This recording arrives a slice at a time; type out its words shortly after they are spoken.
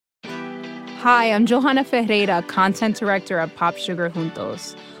Hi, I'm Johanna Ferreira, content director at Pop Sugar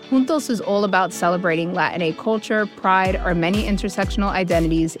Juntos. Juntos is all about celebrating Latinx culture, pride, our many intersectional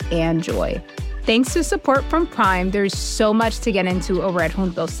identities, and joy. Thanks to support from Prime, there's so much to get into over at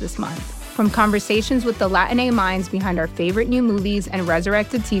Juntos this month. From conversations with the Latinx minds behind our favorite new movies and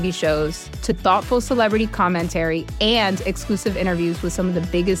resurrected TV shows, to thoughtful celebrity commentary and exclusive interviews with some of the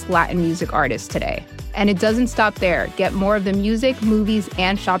biggest Latin music artists today. And it doesn't stop there. Get more of the music, movies,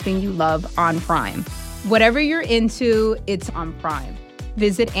 and shopping you love on Prime. Whatever you're into, it's on Prime.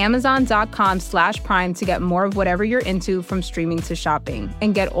 Visit Amazon.com/Prime to get more of whatever you're into, from streaming to shopping.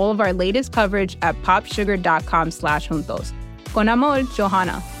 And get all of our latest coverage at popsugar.com/juntos. Con amor,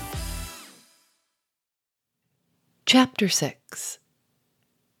 Johanna. Chapter 6.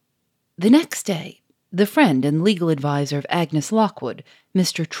 The next day, the friend and legal advisor of Agnes Lockwood,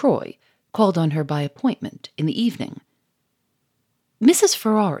 Mr. Troy, called on her by appointment in the evening. Mrs.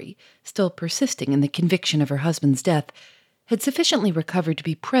 Ferrari, still persisting in the conviction of her husband's death, had sufficiently recovered to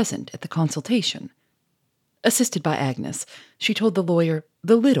be present at the consultation. Assisted by Agnes, she told the lawyer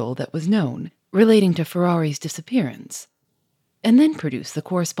the little that was known relating to Ferrari's disappearance, and then produced the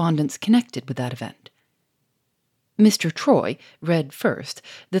correspondence connected with that event. Mr. Troy read first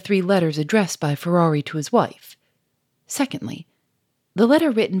the 3 letters addressed by Ferrari to his wife. Secondly, the letter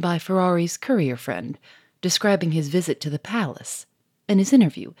written by Ferrari's courier friend describing his visit to the palace and his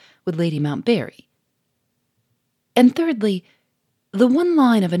interview with Lady Mountbarry. And thirdly, the 1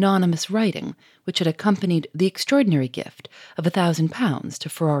 line of anonymous writing which had accompanied the extraordinary gift of £1,000 to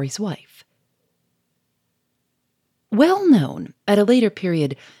Ferrari's wife. Well known at a later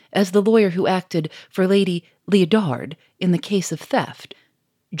period as the lawyer who acted for Lady Leodard in the case of theft,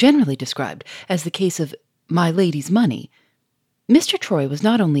 generally described as the case of My Lady's Money, Mr. Troy was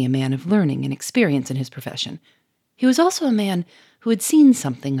not only a man of learning and experience in his profession, he was also a man who had seen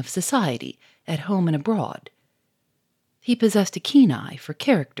something of society at home and abroad. He possessed a keen eye for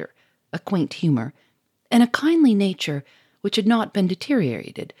character, a quaint humor, and a kindly nature which had not been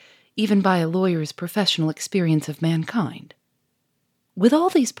deteriorated even by a lawyer's professional experience of mankind. With all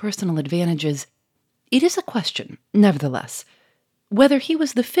these personal advantages, it is a question, nevertheless, whether he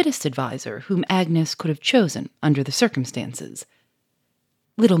was the fittest adviser whom Agnes could have chosen under the circumstances.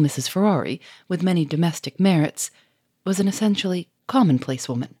 Little Mrs. Ferrari, with many domestic merits, was an essentially commonplace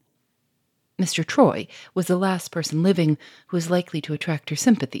woman. Mr. Troy was the last person living who was likely to attract her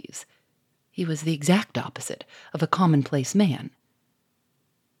sympathies. He was the exact opposite of a commonplace man.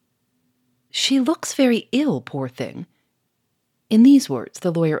 "She looks very ill, poor thing." In these words,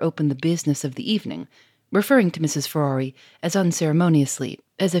 the lawyer opened the business of the evening, referring to Mrs. Ferrari as unceremoniously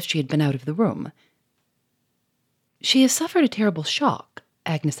as if she had been out of the room. "She has suffered a terrible shock,"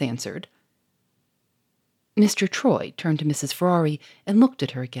 Agnes answered. Mr. Troy turned to Mrs. Ferrari and looked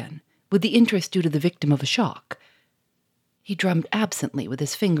at her again, with the interest due to the victim of a shock. He drummed absently with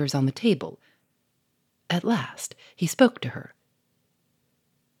his fingers on the table. At last, he spoke to her.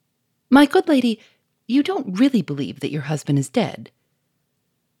 "My good lady, you don't really believe that your husband is dead?"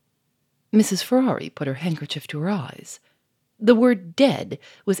 Mrs. Ferrari put her handkerchief to her eyes. The word dead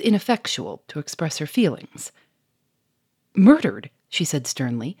was ineffectual to express her feelings. "Murdered," she said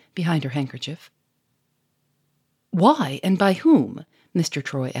sternly, behind her handkerchief. "Why, and by whom?" Mr.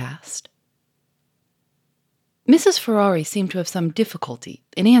 Troy asked. Mrs. Ferrari seemed to have some difficulty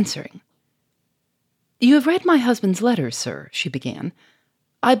in answering. "You have read my husband's letters, sir," she began.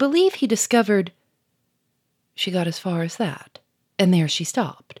 "I believe he discovered—" She got as far as that, and there she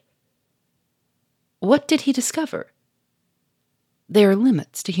stopped. What did he discover? There are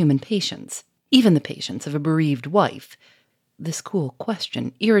limits to human patience, even the patience of a bereaved wife. This cool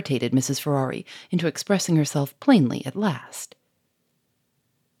question irritated Mrs. Ferrari into expressing herself plainly at last.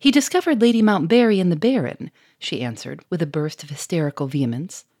 "He discovered Lady Mountbarry and the Baron," she answered with a burst of hysterical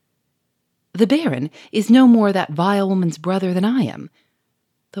vehemence. "The Baron is no more that vile woman's brother than I am.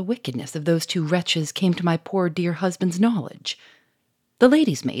 The wickedness of those 2 wretches came to my poor dear husband's knowledge. The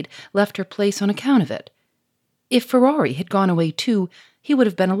lady's maid left her place on account of it. If Ferrari had gone away too, he would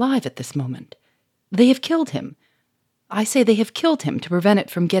have been alive at this moment. They have killed him. I say they have killed him to prevent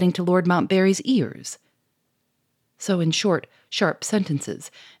it from getting to Lord Mountbarry's ears." So in short, sharp sentences,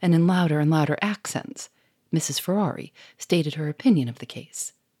 and in louder and louder accents, Mrs. Ferrari stated her opinion of the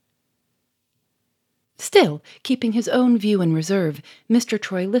case. Still, keeping his own view in reserve, Mr.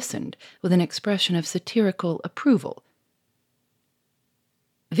 Troy listened with an expression of satirical approval.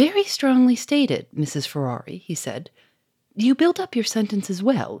 "Very strongly stated, Mrs. Ferrari," he said. "You build up your sentences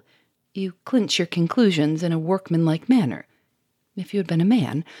well. You clinch your conclusions in a workmanlike manner. If you had been a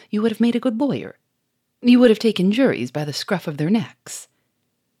man, you would have made a good lawyer. You would have taken juries by the scruff of their necks."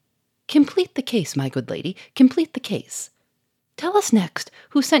 Complete the case, my good lady, complete the case. Tell us next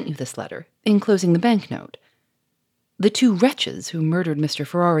who sent you this letter, enclosing the banknote. The two wretches who murdered Mr.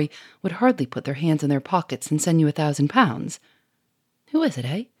 Ferrari would hardly put their hands in their pockets and send you £1,000. Who is it,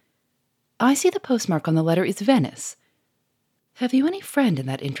 eh? I see the postmark on the letter is Venice. Have you any friend in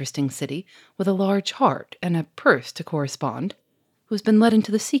that interesting city, with a large heart and a purse to correspond, who has been let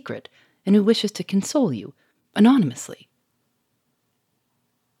into the secret, and who wishes to console you, anonymously?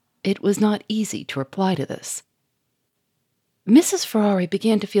 It was not easy to reply to this. Mrs. Ferrari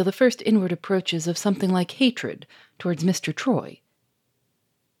began to feel the first inward approaches of something like hatred towards Mr. Troy.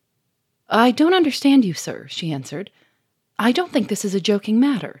 I don't understand you, sir, she answered. I don't think this is a joking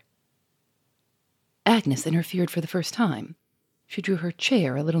matter. Agnes interfered for the first time. She drew her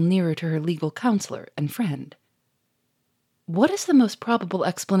chair a little nearer to her legal counselor and friend. What is the most probable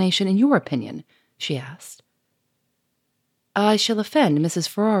explanation in your opinion? She asked. I shall offend Mrs.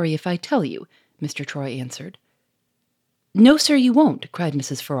 Ferrari if I tell you, Mr. Troy answered. No, sir, you won't, cried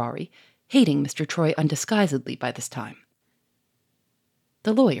Mrs. Ferrari, hating Mr. Troy undisguisedly by this time.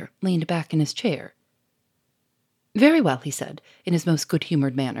 The lawyer leaned back in his chair. Very well, he said, in his most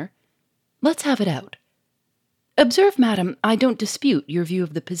good-humored manner. Let's have it out. Observe, madam, I don't dispute your view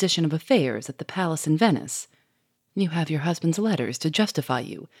of the position of affairs at the palace in Venice. You have your husband's letters to justify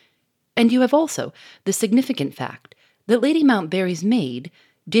you, and you have also the significant fact that Lady Mountbarry's maid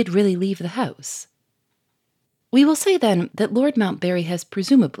did really leave the house. We will say, then, that Lord Mountbarry has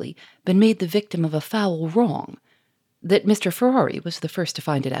presumably been made the victim of a foul wrong, that Mr. Ferrari was the first to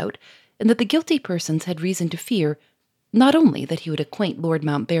find it out, and that the guilty persons had reason to fear not only that he would acquaint Lord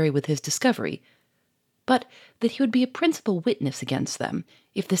Mountbarry with his discovery, but that he would be a principal witness against them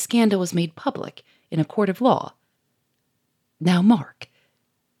if the scandal was made public in a court of law. Now mark.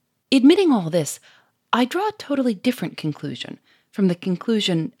 Admitting all this, I draw a totally different conclusion from the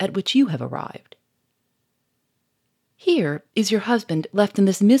conclusion at which you have arrived. Here is your husband left in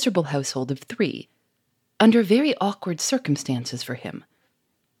this miserable household of 3, under very awkward circumstances for him.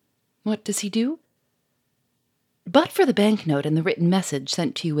 What does he do? But for the banknote and the written message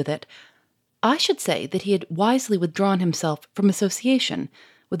sent to you with it, I should say that he had wisely withdrawn himself from association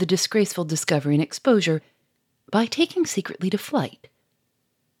with the disgraceful discovery and exposure by taking secretly to flight.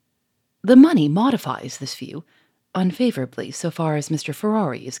 The money modifies this view, unfavorably so far as Mr.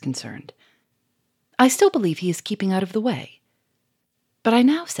 Ferrari is concerned. I still believe he is keeping out of the way. But I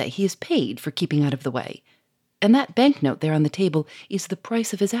now say he is paid for keeping out of the way, and that banknote there on the table is the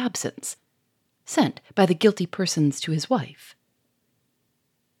price of his absence, sent by the guilty persons to his wife.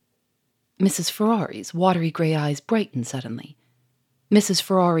 Mrs. Ferrari's watery grey eyes brightened suddenly. Mrs.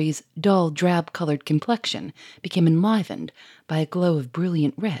 Ferrari's dull, drab-colored complexion became enlivened by a glow of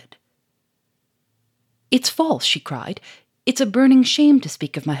brilliant red. It's false, she cried. It's a burning shame to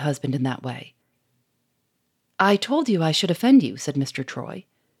speak of my husband in that way. I told you I should offend you, said Mr. Troy.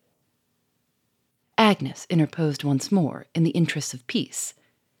 Agnes interposed once more in the interests of peace.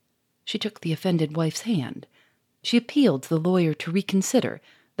 She took the offended wife's hand. She appealed to the lawyer to reconsider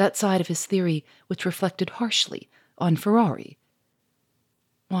that side of his theory which reflected harshly on Ferrari.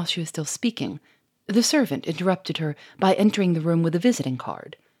 While she was still speaking, the servant interrupted her by entering the room with a visiting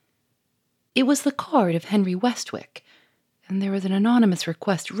card. It was the card of Henry Westwick, and there was an anonymous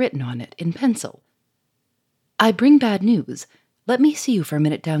request written on it in pencil. I bring bad news. Let me see you for a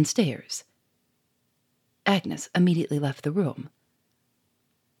minute downstairs. Agnes immediately left the room.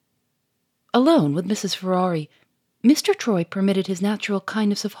 Alone with Mrs. Ferrari, Mr. Troy permitted his natural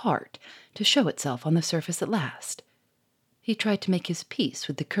kindness of heart to show itself on the surface at last. He tried to make his peace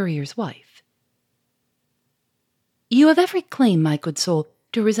with the courier's wife. You have every claim, my good soul,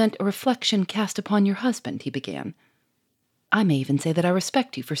 to resent a reflection cast upon your husband, he began. I may even say that I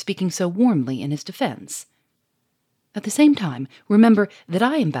respect you for speaking so warmly in his defense. At the same time, remember that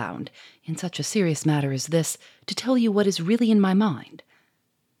I am bound, in such a serious matter as this, to tell you what is really in my mind.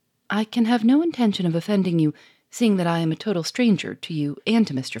 I can have no intention of offending you, seeing that I am a total stranger to you and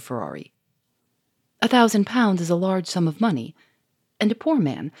to Mr. Ferrari. £1,000 is a large sum of money, and a poor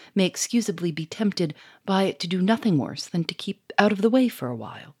man may excusably be tempted by it to do nothing worse than to keep out of the way for a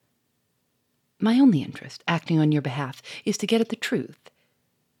while. My only interest, acting on your behalf, is to get at the truth.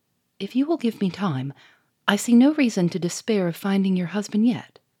 If you will give me time, I see no reason to despair of finding your husband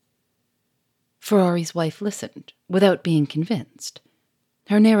yet. Ferrari's wife listened, without being convinced.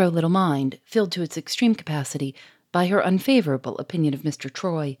 Her narrow little mind, filled to its extreme capacity by her unfavorable opinion of Mr.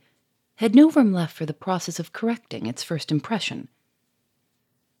 Troy, had no room left for the process of correcting its first impression.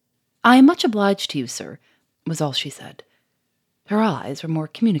 I am much obliged to you, sir, was all she said. Her eyes were more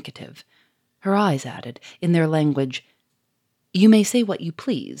communicative. Her eyes added, in their language, You may say what you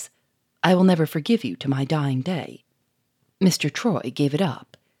please, I will never forgive you to my dying day." Mr. Troy gave it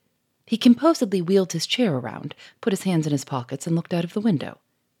up. He composedly wheeled his chair around, put his hands in his pockets, and looked out of the window.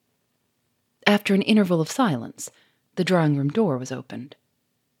 After an interval of silence, the drawing-room door was opened.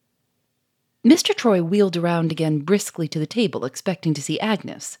 Mr. Troy wheeled around again briskly to the table, expecting to see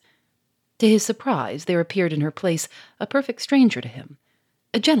Agnes. To his surprise, there appeared in her place a perfect stranger to him,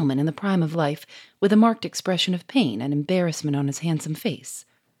 a gentleman in the prime of life, with a marked expression of pain and embarrassment on his handsome face.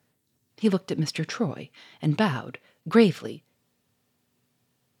 He looked at Mr. Troy and bowed, gravely.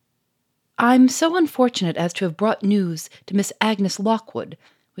 "I'm so unfortunate as to have brought news to Miss Agnes Lockwood,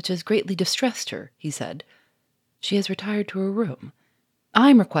 which has greatly distressed her," he said. "She has retired to her room. I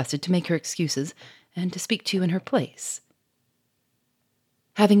am requested to make her excuses and to speak to you in her place."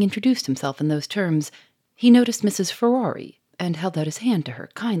 Having introduced himself in those terms, he noticed Mrs. Ferrari and held out his hand to her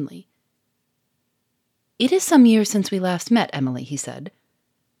kindly. "It is some years since we last met, Emily," he said.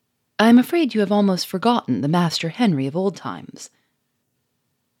 "I am afraid you have almost forgotten the Master Henry of old times."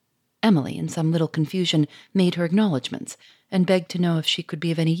 Emily, in some little confusion, made her acknowledgments, and begged to know if she could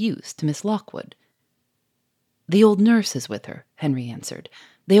be of any use to Miss Lockwood. "The old nurse is with her," Henry answered.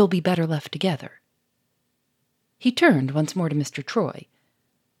 "They will be better left together." He turned once more to Mr. Troy.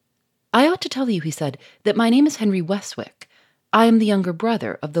 "I ought to tell you," he said, "that my name is Henry Westwick. I am the younger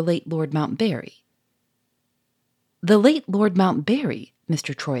brother of the late Lord Mountbarry." "The late Lord Mountbarry!"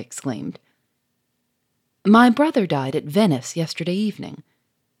 Mr. Troy exclaimed. "My brother died at Venice yesterday evening.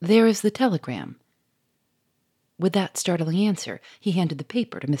 There is the telegram." With that startling answer, he handed the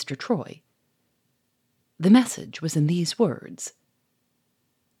paper to Mr. Troy. The message was in these words: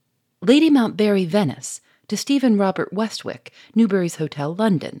 "Lady Mountbarry, Venice, to Stephen Robert Westwick, Newbury's Hotel,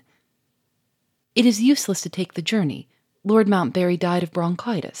 London. It is useless to take the journey. Lord Mountbarry died of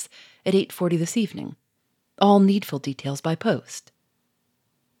bronchitis at 8:40 this evening. All needful details by post."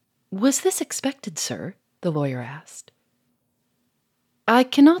 "Was this expected, sir?" the lawyer asked. "I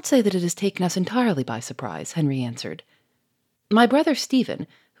cannot say that it has taken us entirely by surprise," Henry answered. "My brother Stephen,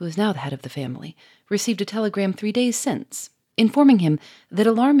 who is now the head of the family, received a telegram 3 days since, informing him that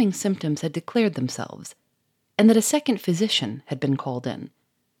alarming symptoms had declared themselves, and that a second physician had been called in.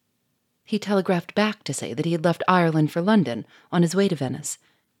 He telegraphed back to say that he had left Ireland for London on his way to Venice,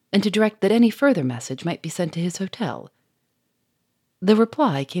 and to direct that any further message might be sent to his hotel. The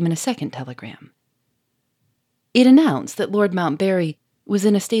reply came in a second telegram. It announced that Lord Mountbarry was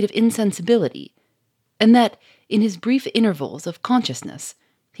in a state of insensibility, and that, in his brief intervals of consciousness,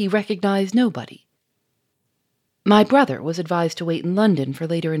 he recognized nobody. My brother was advised to wait in London for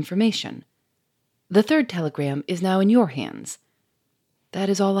later information. The third telegram is now in your hands. That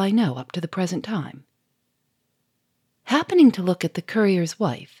is all I know up to the present time." Happening to look at the courier's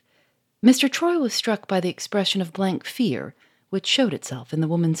wife, Mr. Troy was struck by the expression of blank fear which showed itself in the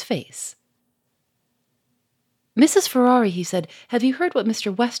woman's face. "Mrs. Ferrari," he said, "have you heard what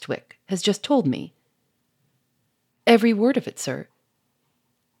Mr. Westwick has just told me?" "Every word of it, sir."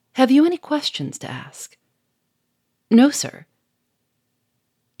 "Have you any questions to ask?" "No, sir."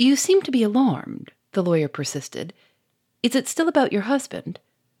 "You seem to be alarmed," the lawyer persisted. "Is it still about your husband?"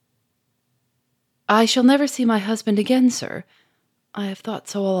 "I shall never see my husband again, sir. I have thought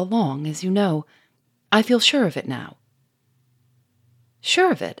so all along, as you know. I feel sure of it now."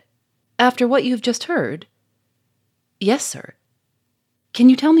 "Sure of it? After what you have just heard?" "Yes, sir." "Can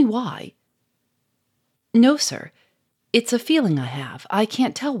you tell me why?" "No, sir. It's a feeling I have. I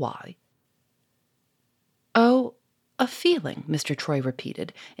can't tell why." "Oh, a feeling," Mr. Troy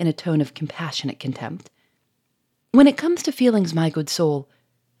repeated, in a tone of compassionate contempt. "When it comes to feelings, my good soul—"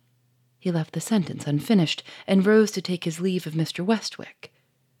 He left the sentence unfinished and rose to take his leave of Mr. Westwick.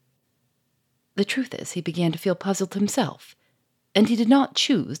 The truth is, he began to feel puzzled himself, and he did not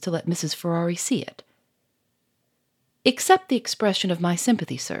choose to let Mrs. Ferrari see it. "Accept the expression of my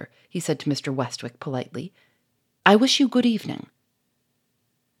sympathy, sir," he said to Mr. Westwick politely. "I wish you good evening."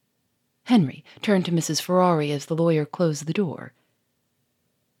 Henry turned to Mrs. Ferrari as the lawyer closed the door.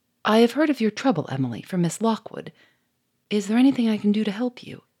 "I have heard of your trouble, Emily, from Miss Lockwood. Is there anything I can do to help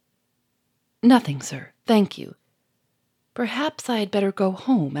you?" "Nothing, sir, thank you. Perhaps I had better go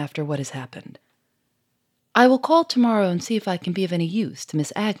home after what has happened. I will call tomorrow and see if I can be of any use to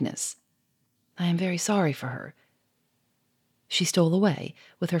Miss Agnes. I am very sorry for her." She stole away,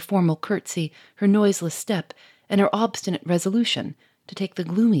 with her formal curtsy, her noiseless step, and her obstinate resolution to take the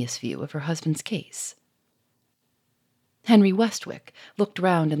gloomiest view of her husband's case. Henry Westwick looked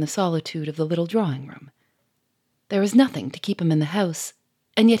round in the solitude of the little drawing-room. There was nothing to keep him in the house,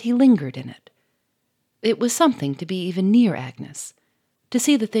 and yet he lingered in it. It was something to be even near Agnes, to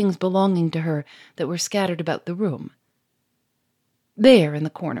see the things belonging to her that were scattered about the room. There in the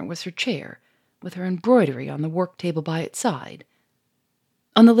corner was her chair, with her embroidery on the work table by its side.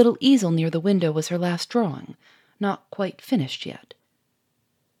 On the little easel near the window was her last drawing, not quite finished yet.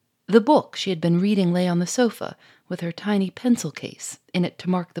 The book she had been reading lay on the sofa, with her tiny pencil case in it to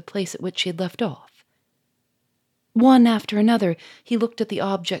mark the place at which she had left off. One after another, he looked at the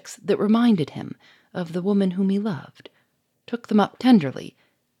objects that reminded him of the woman whom he loved, took them up tenderly,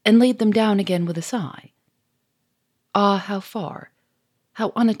 and laid them down again with a sigh. Ah, how far,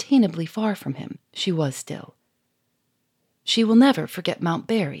 how unattainably far from him she was still. She will never forget Mount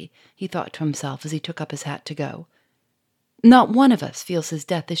Barry, he thought to himself as he took up his hat to go. Not one of us feels his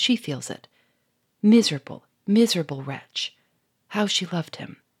death as she feels it. Miserable, miserable wretch. How she loved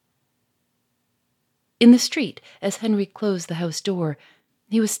him. In the street, as Henry closed the house door,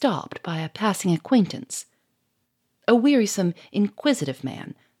 he was stopped by a passing acquaintance. A wearisome, inquisitive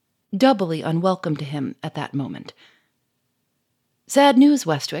man, doubly unwelcome to him at that moment. "Sad news,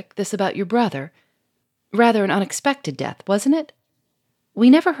 Westwick, this about your brother. Rather an unexpected death, wasn't it? We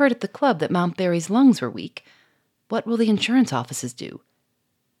never heard at the club that Mount Barry's lungs were weak. What will the insurance offices do?"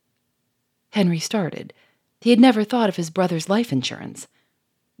 Henry started. He had never thought of his brother's life insurance.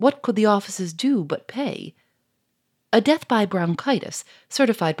 What could the offices do but pay? A death by bronchitis,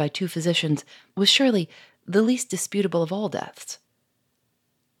 certified by 2 physicians, was surely the least disputable of all deaths.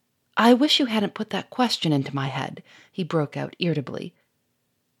 "I wish you hadn't put that question into my head," he broke out irritably.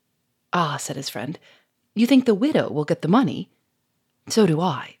 "Ah," said his friend, "you think the widow will get the money? So do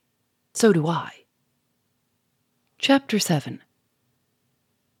I. So do I." Chapter 7.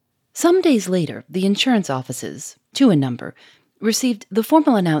 Some days later, the insurance offices, 2 in number, received the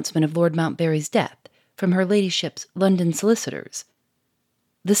formal announcement of Lord Mountbarry's death from her ladyship's London solicitors.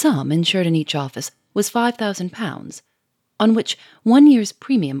 The sum insured in each office was £5,000, on which 1 year's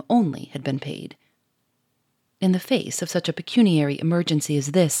premium only had been paid. In the face of such a pecuniary emergency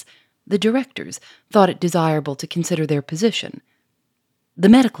as this, the directors thought it desirable to consider their position. The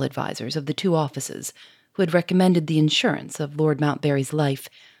medical advisers of the 2 offices, who had recommended the insurance of Lord Mountbarry's life,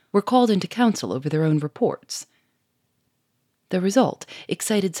 were called into council over their own reports. The result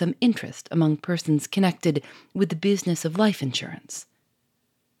excited some interest among persons connected with the business of life insurance.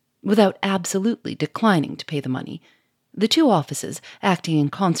 Without absolutely declining to pay the money, the 2 offices, acting in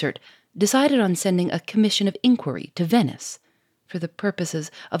concert, decided on sending a commission of inquiry to Venice for the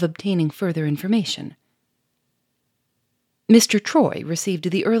purposes of obtaining further information. Mr. Troy received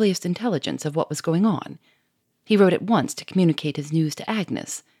the earliest intelligence of what was going on. He wrote at once to communicate his news to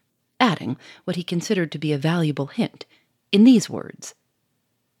Agnes, adding what he considered to be a valuable hint, in these words: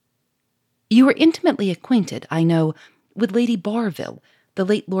 "You are intimately acquainted, I know, with Lady Barville, the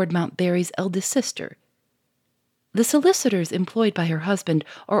late Lord Mountbarry's eldest sister. The solicitors employed by her husband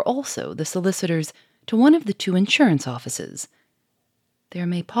are also the solicitors to one of the 2 insurance offices. There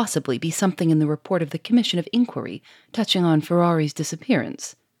may possibly be something in the report of the Commission of Inquiry touching on Ferrari's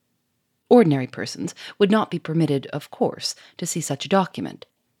disappearance. Ordinary persons would not be permitted, of course, to see such a document.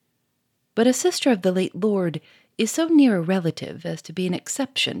 But a sister of the late lord is so near a relative as to be an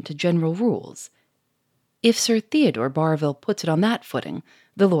exception to general rules. If Sir Theodore Barville puts it on that footing,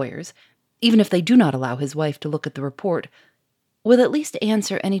 the lawyers, even if they do not allow his wife to look at the report, will at least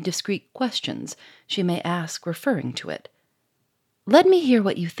answer any discreet questions she may ask referring to it. Let me hear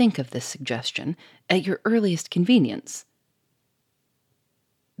what you think of this suggestion at your earliest convenience."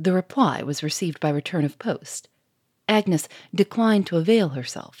 The reply was received by return of post. Agnes declined to avail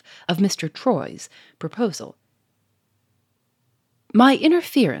herself of Mr. Troy's proposal. "My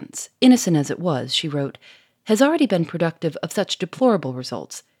interference, innocent as it was," she wrote, "has already been productive of such deplorable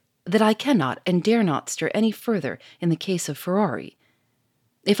results that I cannot and dare not stir any further in the case of Ferrari.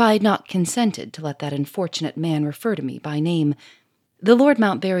 If I had not consented to let that unfortunate man refer to me by name, the Lord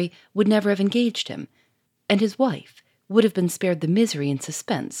Mountbarry would never have engaged him, and his wife would have been spared the misery and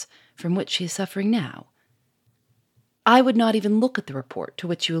suspense from which she is suffering now. I would not even look at the report to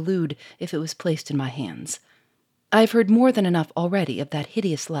which you allude if it was placed in my hands. I have heard more than enough already of that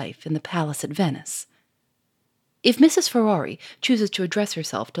hideous life in the palace at Venice. If Mrs. Ferrari chooses to address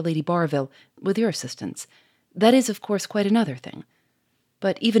herself to Lady Barville with your assistance, that is, of course, quite another thing.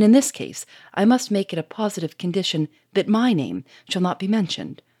 But even in this case, I must make it a positive condition that my name shall not be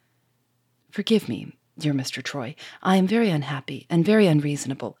mentioned. Forgive me, dear Mr. Troy, I am very unhappy and very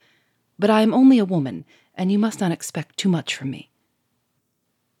unreasonable, but I am only a woman, and you must not expect too much from me."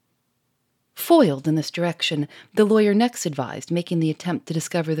 Foiled in this direction, the lawyer next advised making the attempt to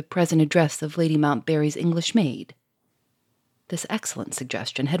discover the present address of Lady Mountbarry's English maid. This excellent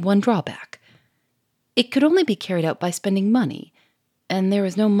suggestion had one drawback. It could only be carried out by spending money, and there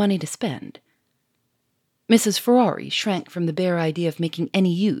was no money to spend. Mrs. Ferrari shrank from the bare idea of making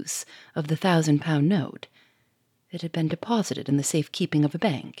any use of the £1,000 note. It had been deposited in the safekeeping of a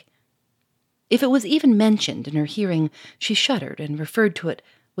bank. If it was even mentioned in her hearing, she shuddered and referred to it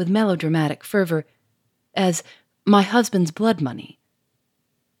with melodramatic fervor as my husband's blood money.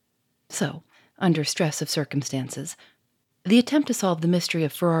 So, under stress of circumstances, the attempt to solve the mystery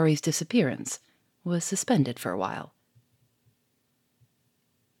of Ferrari's disappearance was suspended for a while.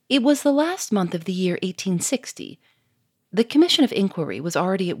 It was the last month of the year 1860. The Commission of Inquiry was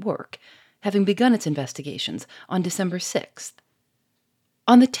already at work, having begun its investigations on December 6th.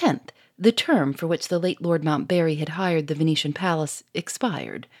 On the 10th, the term for which the late Lord Mountbarry had hired the Venetian palace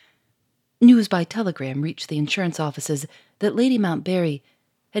expired. News by telegram reached the insurance offices that Lady Mountbarry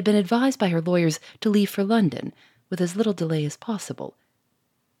had been advised by her lawyers to leave for London with as little delay as possible.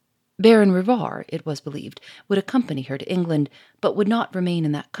 Baron Rivar, it was believed, would accompany her to England, but would not remain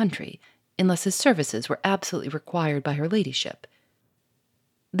in that country unless his services were absolutely required by her ladyship.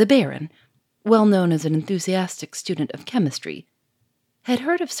 The Baron, well known as an enthusiastic student of chemistry, had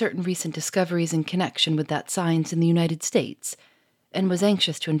heard of certain recent discoveries in connection with that science in the United States, and was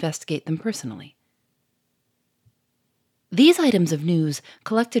anxious to investigate them personally. These items of news,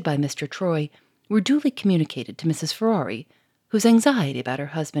 collected by Mr. Troy, were duly communicated to Mrs. Ferrari, whose anxiety about her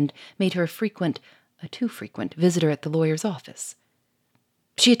husband made her a too frequent visitor at the lawyer's office.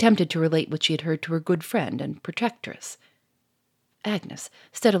 She attempted to relate what she had heard to her good friend and protectress. Agnes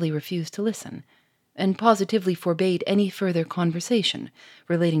steadily refused to listen, and positively forbade any further conversation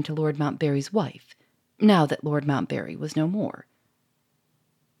relating to Lord Mountbarry's wife, now that Lord Mountbarry was no more.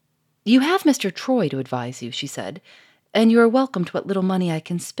 "You have Mr. Troy to advise you," she said, "and you are welcome to what little money I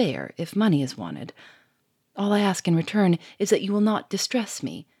can spare, if money is wanted. All I ask in return is that you will not distress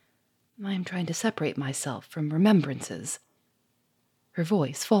me. I am trying to separate myself from remembrances." Her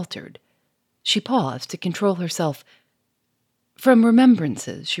voice faltered. She paused to control herself. "From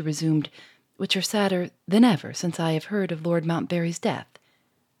remembrances," she resumed, "which are sadder than ever since I have heard of Lord Mountbarry's death.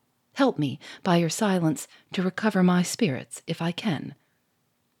 Help me, by your silence, to recover my spirits, if I can.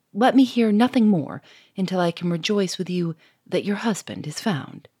 Let me hear nothing more until I can rejoice with you that your husband is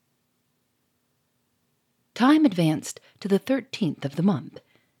found." Time advanced to the 13th of the month,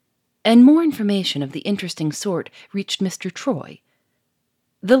 and more information of the interesting sort reached Mr. Troy.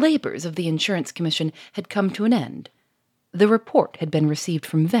 The labors of the Insurance Commission had come to an end. The report had been received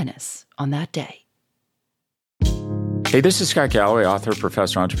from Venice on that day. Hey, this is Scott Galloway, author,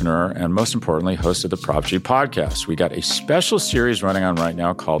 professor, entrepreneur, and most importantly, host of the Prop G podcast. We got a special series running on right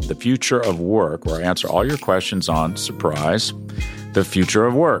now called The Future of Work, where I answer all your questions on, surprise, the future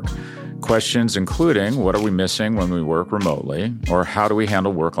of work. Questions including, what are we missing when we work remotely? Or how do we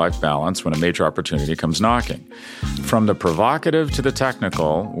handle work-life balance when a major opportunity comes knocking? From the provocative to the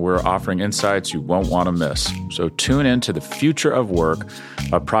technical, we're offering insights you won't want to miss. So tune in to The Future of Work,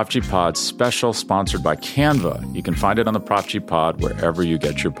 a Prop G Pod special sponsored by Canva. You can find it on the Prop G Pod wherever you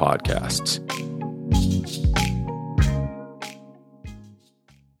get your podcasts.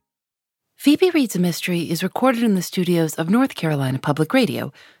 Phoebe Reads a Mystery is recorded in the studios of North Carolina Public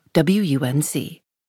Radio, WUNC.